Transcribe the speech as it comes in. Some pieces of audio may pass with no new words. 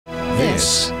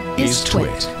This is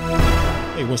TWiT.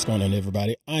 Hey, what's going on,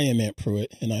 everybody? I am Ant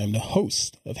Pruitt, and I am the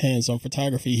host of Hands-On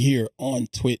Photography here on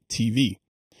TWiT TV.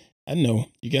 I know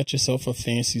you got yourself a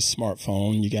fancy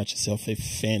smartphone, you got yourself a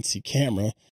fancy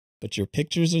camera, but your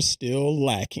pictures are still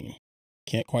lacking.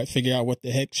 Can't quite figure out what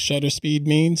the heck shutter speed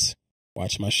means?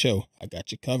 Watch my show. I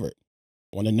got you covered.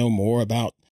 Want to know more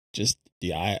about just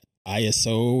the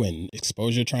ISO and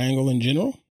exposure triangle in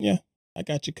general? Yeah, I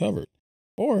got you covered.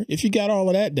 Or if you got all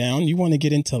of that down, you want to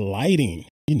get into lighting,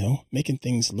 making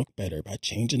things look better by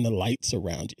changing the lights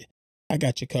around you. I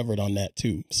got you covered on that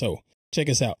too. So check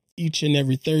us out each and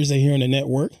every Thursday here on the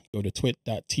network. Go to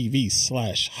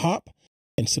twit.tv/hop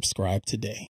and subscribe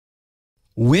today.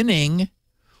 Winning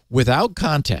without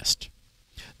contest.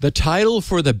 The title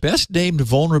for the best named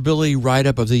vulnerability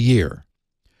write-up of the year.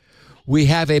 We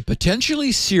have a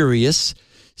potentially serious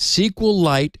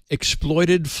SQLite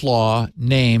exploited flaw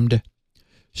named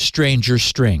Stranger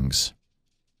Strings.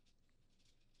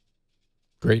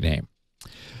 Great name.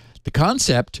 The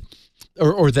concept,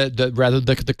 or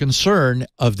the concern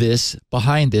of this,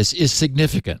 behind this, is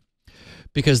significant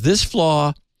because this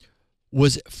flaw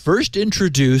was first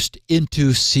introduced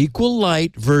into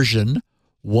SQLite version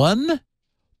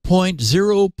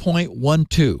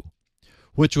 1.0.12,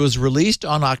 which was released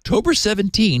on October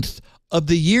 17th of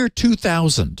the year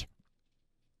 2000,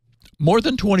 more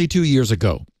than 22 years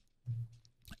ago.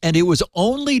 And it was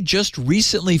only just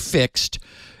recently fixed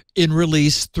in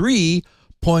release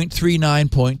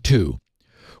 3.39.2,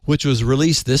 which was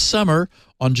released this summer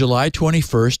on July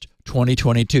 21st,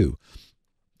 2022.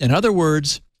 In other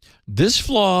words, this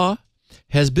flaw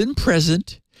has been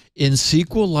present in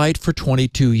SQLite for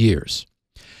 22 years.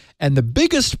 And the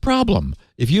biggest problem,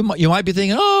 if you might be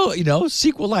thinking,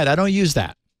 SQLite, I don't use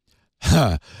that.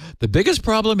 The biggest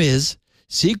problem is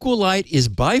SQLite is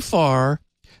by far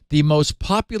the most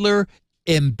popular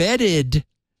embedded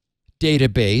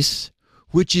database,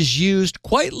 which is used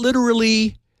quite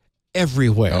literally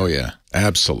everywhere. Oh, yeah,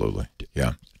 absolutely.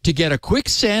 Yeah. To get a quick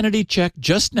sanity check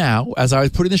just now, as I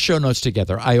was putting the show notes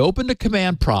together, I opened a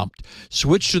command prompt,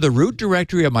 switched to the root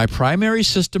directory of my primary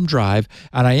system drive,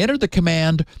 and I entered the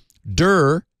command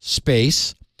dir **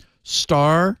 asterisk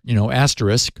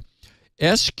SQLite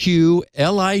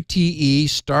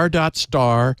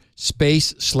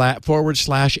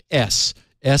 **/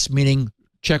 S meaning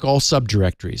check all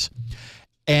subdirectories.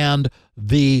 And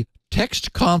the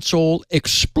text console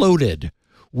exploded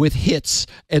with hits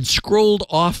and scrolled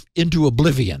off into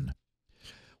oblivion.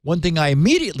 One thing I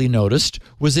immediately noticed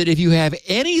was that if you have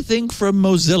anything from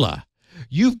Mozilla,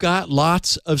 you've got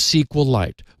lots of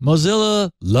SQLite.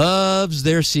 Mozilla loves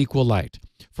their SQLite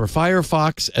for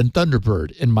Firefox and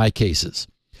Thunderbird in my cases.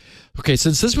 Okay,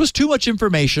 since this was too much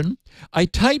information, I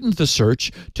tightened the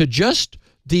search to just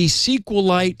the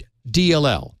SQLite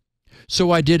DLL.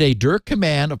 So I did a dir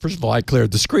command. First of all, I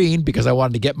cleared the screen because I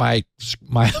wanted to get my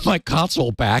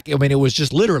console back. I mean, it was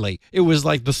just literally, it was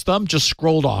like the thumb just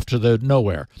scrolled off to the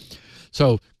nowhere.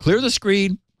 So clear the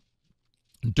screen,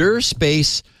 dir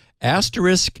 *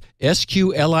 asterisk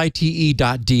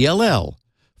SQLite.dll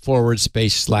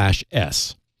 /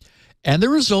 S. And the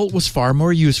result was far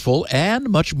more useful and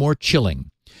much more chilling.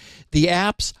 The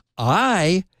apps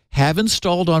I have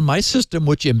installed on my system,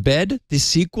 which embed the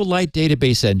SQLite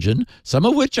database engine, some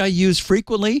of which I use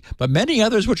frequently, but many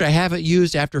others which I haven't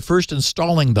used after first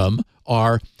installing them,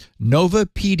 are Nova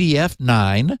PDF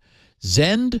 9,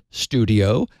 Zend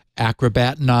Studio,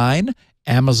 Acrobat 9,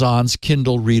 Amazon's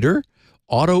Kindle Reader,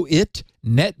 AutoIt,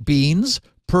 NetBeans,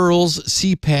 Perl's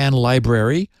CPAN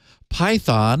library,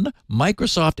 Python,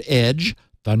 Microsoft Edge,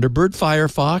 Thunderbird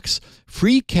Firefox,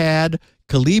 FreeCAD,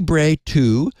 Calibre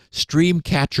 2,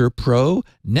 Streamcatcher Pro,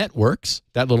 Networks,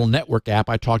 that little network app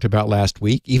I talked about last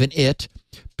week, even it,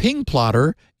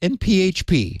 PingPlotter, and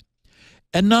PHP.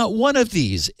 And not one of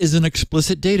these is an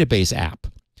explicit database app.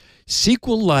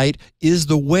 SQLite is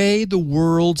the way the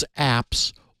world's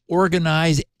apps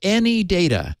organize any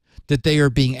data that they are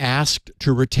being asked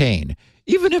to retain,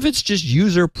 even if it's just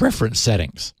user preference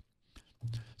settings.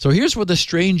 So here's what the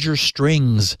Stranger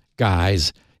Strings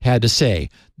guys had to say.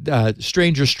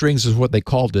 Stranger Strings is what they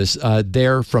called this.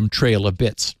 They're from Trail of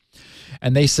Bits.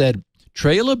 And they said,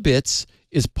 Trail of Bits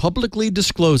is publicly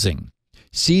disclosing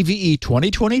CVE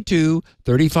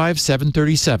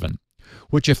 2022-35737,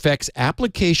 which affects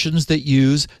applications that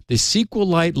use the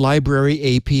SQLite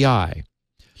Library API.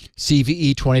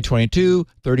 CVE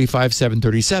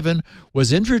 2022-35737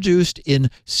 was introduced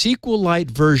in SQLite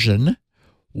version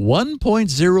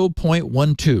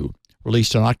 1.0.12,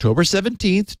 released on October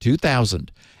 17th,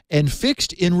 2000, and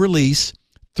fixed in release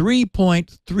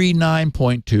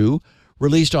 3.39.2,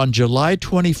 released on July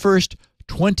 21st,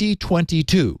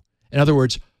 2022. In other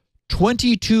words,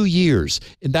 22 years.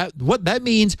 And what that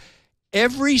means,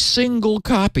 every single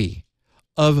copy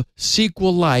of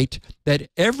SQLite that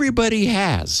everybody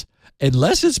has,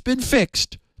 unless it's been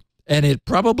fixed, and it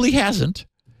probably hasn't,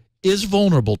 is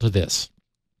vulnerable to this.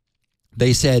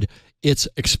 They said it's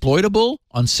exploitable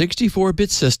on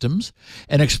 64-bit systems,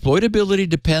 and exploitability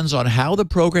depends on how the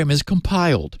program is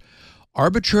compiled.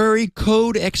 Arbitrary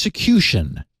code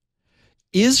execution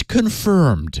is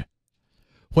confirmed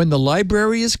when the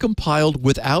library is compiled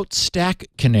without stack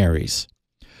canaries,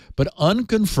 but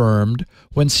unconfirmed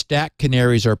when stack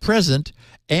canaries are present,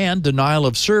 and denial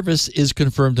of service is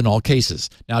confirmed in all cases.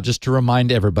 Now, just to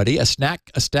remind everybody, a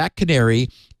stack canary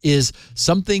is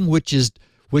something which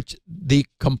the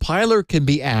compiler can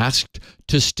be asked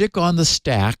to stick on the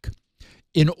stack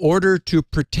in order to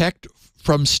protect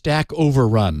from stack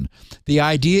overrun. The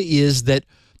idea is that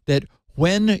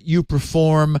when you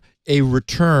perform a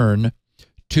return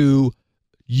to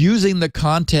using the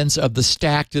contents of the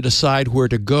stack to decide where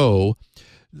to go,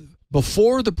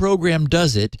 before the program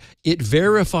does it, it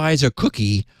verifies a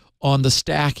cookie on the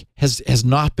stack has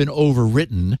not been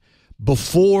overwritten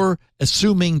before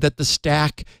assuming that the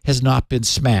stack has not been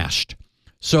smashed.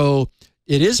 So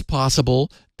it is possible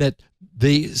that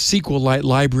the SQLite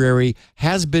library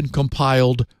has been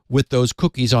compiled with those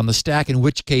cookies on the stack, in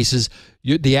which cases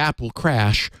the app will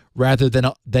crash rather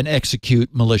than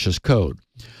execute malicious code.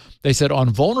 They said on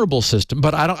vulnerable system,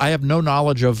 but I have no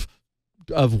knowledge of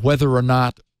whether or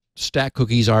not stack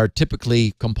cookies are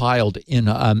typically compiled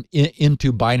into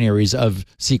binaries of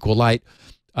SQLite.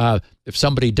 If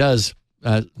somebody does,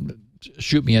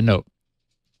 shoot me a note.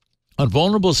 On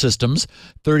vulnerable systems,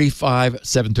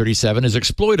 35737 is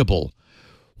exploitable.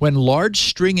 When large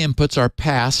string inputs are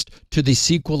passed to the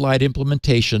SQLite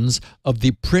implementations of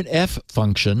the printf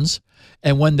functions,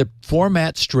 and when the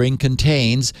format string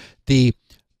contains the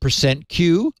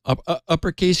 %q,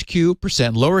 uppercase q,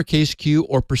 %lowercase q,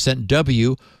 or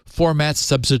 %w format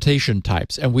substitution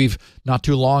types. And not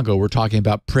too long ago, we're talking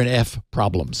about printf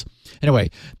problems.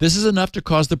 Anyway, this is enough to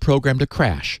cause the program to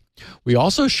crash. We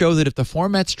also show that if the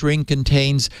format string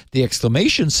contains the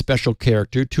exclamation special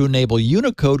character to enable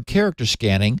Unicode character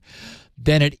scanning,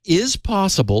 then it is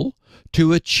possible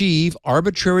to achieve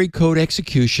arbitrary code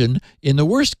execution in the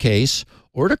worst case,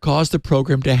 or to cause the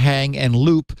program to hang and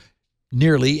loop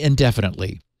nearly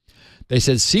indefinitely. They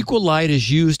said SQLite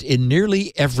is used in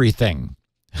nearly everything,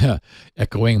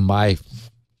 echoing my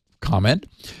comment,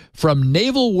 from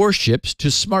naval warships to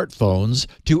smartphones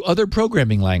to other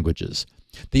programming languages.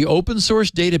 The open source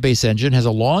database engine has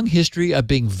a long history of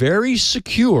being very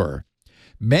secure.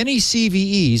 Many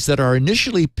CVEs that are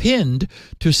initially pinned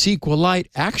to SQLite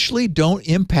actually don't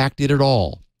impact it at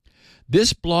all.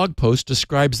 This blog post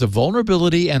describes the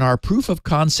vulnerability and our proof of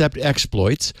concept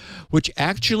exploits, which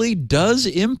actually does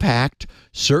impact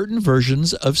certain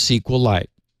versions of SQLite.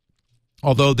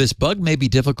 Although this bug may be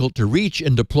difficult to reach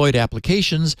in deployed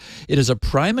applications, it is a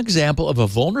prime example of a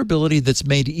vulnerability that's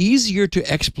made easier to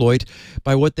exploit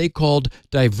by what they called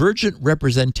divergent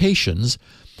representations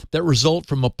that result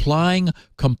from applying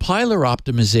compiler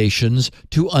optimizations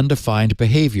to undefined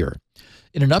behavior.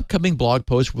 In an upcoming blog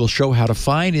post, we'll show how to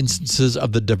find instances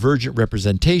of the divergent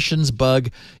representations bug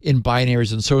in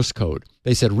binaries and source code.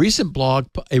 They said a recent blog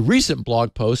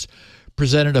post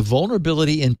presented a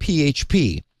vulnerability in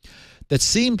PHP that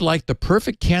seemed like the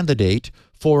perfect candidate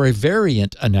for a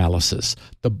variant analysis.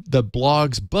 The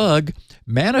blog's bug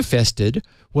manifested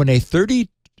when a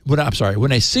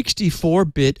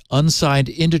 64-bit unsigned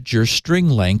integer string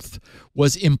length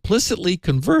was implicitly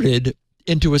converted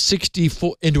into a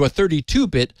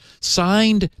 32-bit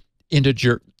signed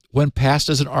integer when passed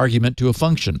as an argument to a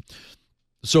function.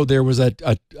 So there was an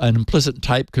implicit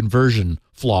type conversion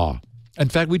flaw. In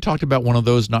fact, we talked about one of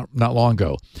those not long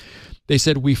ago. They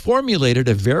said, we formulated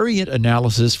a variant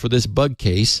analysis for this bug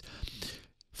case,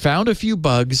 found a few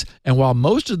bugs, and while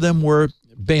most of them were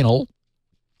banal,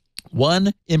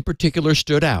 one in particular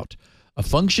stood out. A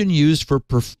function used for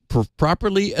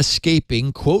properly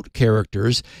escaping quote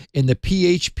characters in the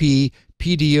PHP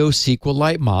PDO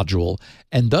SQLite module,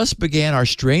 and thus began our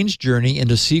strange journey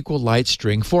into SQLite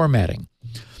string formatting.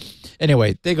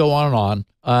 Anyway, they go on and on.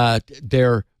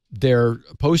 Their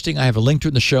posting, I have a link to it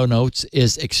in the show notes,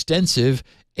 is extensive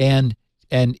and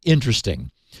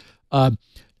interesting.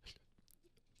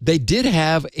 They did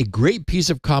have a great piece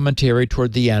of commentary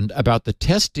toward the end about the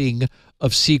testing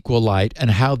of SQLite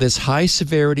and how this high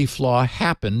severity flaw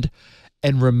happened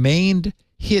and remained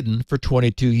hidden for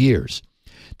 22 years.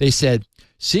 They said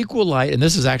SQLite, and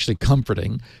this is actually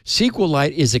comforting,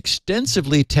 SQLite is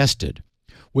extensively tested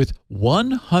with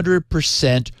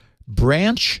 100%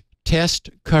 branch test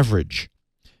coverage,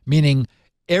 meaning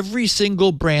every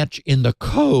single branch in the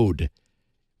code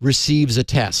receives a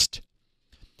test.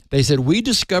 They said, we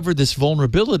discovered this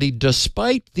vulnerability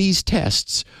despite these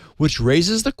tests, which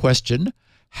raises the question,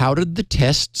 how did the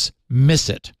tests miss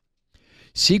it?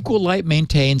 SQLite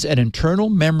maintains an internal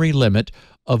memory limit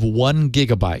of 1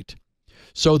 gigabyte,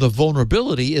 so the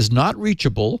vulnerability is not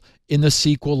reachable in the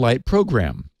SQLite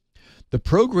program. The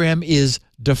program is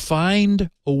defined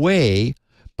away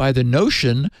by the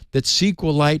notion that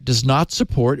SQLite does not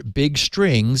support big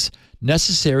strings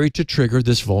necessary to trigger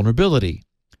this vulnerability.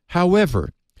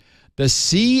 However, the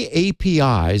C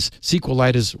APIs,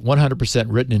 SQLite is 100%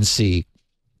 written in C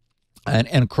and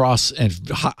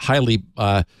highly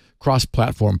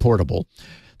cross-platform portable.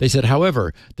 They said,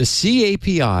 however, the C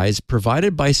APIs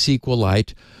provided by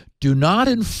SQLite do not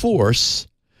enforce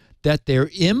that their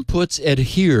inputs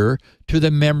adhere to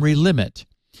the memory limit,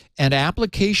 and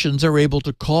applications are able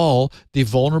to call the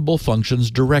vulnerable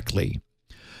functions directly.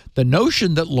 The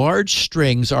notion that large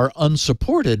strings are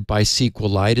unsupported by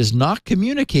SQLite is not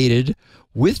communicated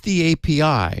with the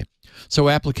API, so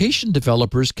application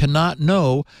developers cannot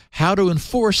know how to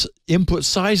enforce input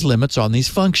size limits on these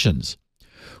functions.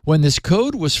 When this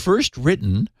code was first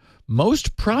written,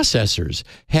 most processors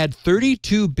had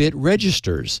 32-bit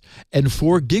registers and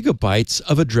 4 gigabytes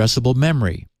of addressable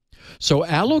memory. So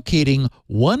allocating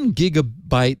 1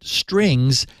 gigabyte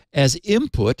strings as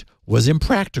input was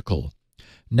impractical.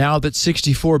 Now that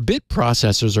 64-bit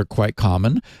processors are quite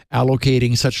common,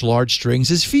 allocating such large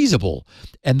strings is feasible,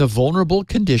 and the vulnerable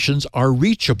conditions are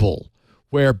reachable,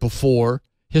 where before,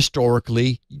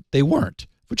 historically, they weren't,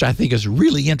 which I think is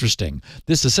really interesting.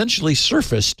 This essentially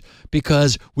surfaced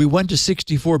because we went to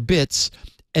 64 bits,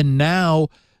 and now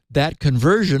that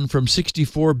conversion from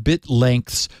 64-bit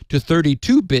lengths to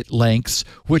 32-bit lengths,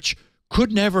 which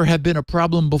could never have been a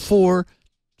problem before,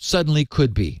 suddenly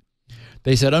could be.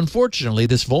 They said, unfortunately,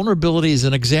 this vulnerability is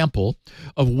an example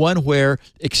of one where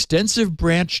extensive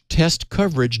branch test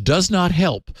coverage does not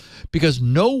help because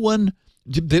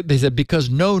because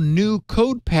no new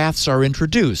code paths are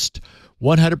introduced.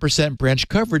 100% branch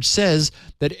coverage says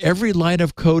that every line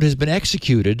of code has been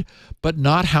executed, but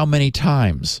not how many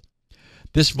times.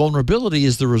 This vulnerability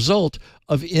is the result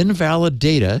of invalid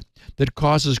data that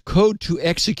causes code to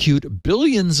execute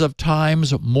billions of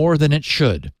times more than it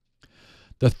should.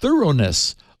 The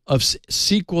thoroughness of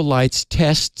SQLite's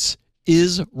tests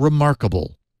is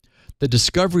remarkable. The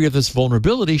discovery of this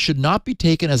vulnerability should not be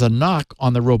taken as a knock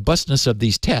on the robustness of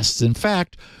these tests. In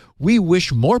fact, we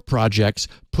wish more projects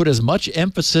put as much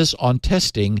emphasis on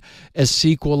testing as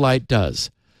SQLite does.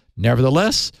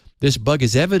 Nevertheless, this bug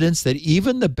is evidence that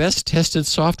even the best tested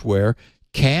software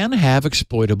can have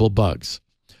exploitable bugs.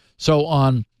 So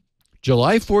on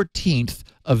July 14th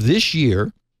of this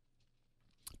year,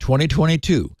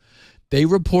 2022, they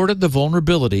reported the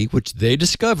vulnerability, which they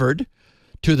discovered,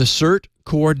 to the CERT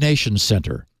Coordination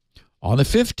Center. On the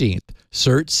 15th,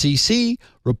 CERT CC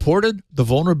reported the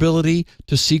vulnerability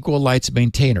to SQLite's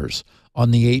maintainers. On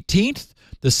the 18th,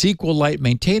 the SQLite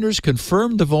maintainers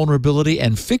confirmed the vulnerability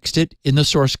and fixed it in the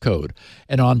source code.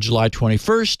 And on July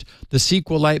 21st, the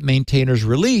SQLite maintainers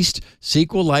released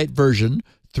SQLite version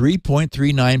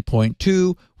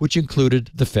 3.39.2, which included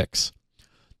the fix.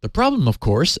 The problem, of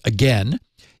course, again,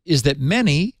 is that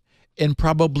many and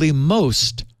probably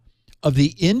most of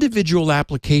the individual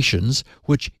applications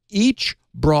which each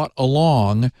brought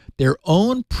along their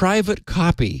own private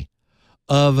copy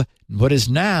of what is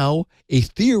now a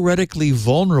theoretically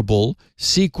vulnerable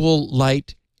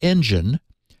SQLite engine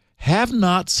have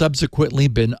not subsequently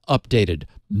been updated.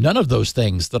 None of those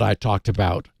things that I talked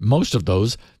about, most of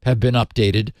those have been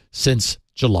updated since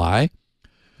July.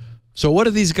 So what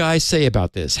do these guys say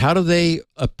about this? How do they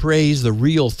appraise the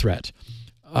real threat,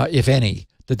 if any,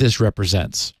 that this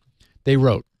represents? They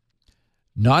wrote,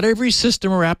 not every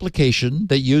system or application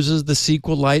that uses the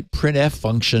SQLite printf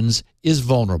functions is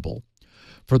vulnerable.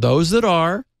 For those that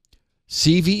are,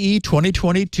 CVE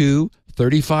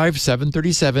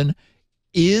 2022-35737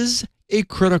 is a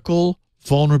critical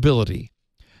vulnerability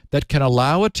that can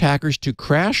allow attackers to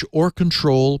crash or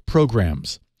control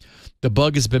programs. The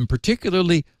bug has been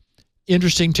particularly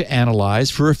interesting to analyze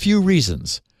for a few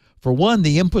reasons. For one,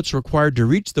 the inputs required to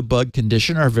reach the bug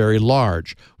condition are very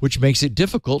large, which makes it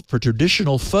difficult for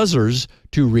traditional fuzzers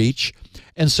to reach,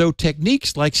 and so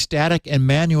techniques like static and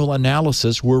manual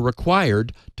analysis were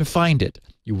required to find it.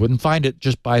 You wouldn't find it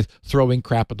just by throwing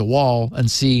crap at the wall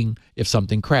and seeing if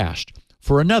something crashed.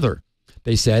 For another,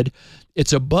 they said,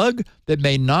 it's a bug that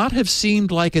may not have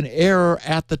seemed like an error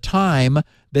at the time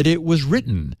that it was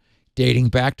written. Dating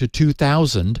back to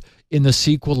 2000, in the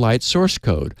SQLite source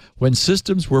code when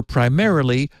systems were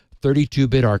primarily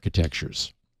 32-bit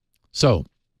architectures. So,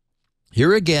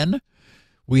 here again,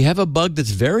 we have a bug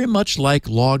that's very much like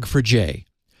log4j.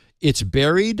 It's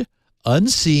buried,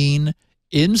 unseen,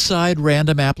 inside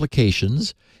random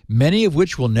applications, many of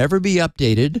which will never be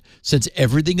updated since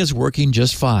everything is working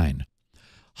just fine.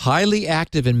 Highly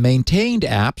active and maintained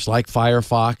apps like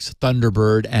Firefox,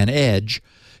 Thunderbird, and Edge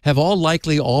have all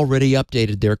likely already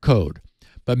updated their code,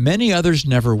 but many others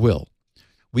never will.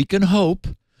 We can hope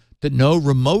that no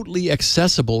remotely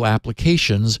accessible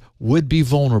applications would be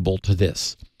vulnerable to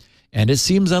this, and it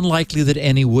seems unlikely that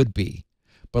any would be.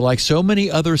 But like so many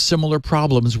other similar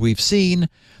problems we've seen,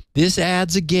 this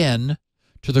adds again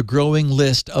to the growing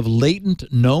list of latent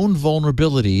known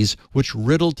vulnerabilities which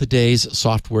riddle today's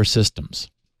software systems.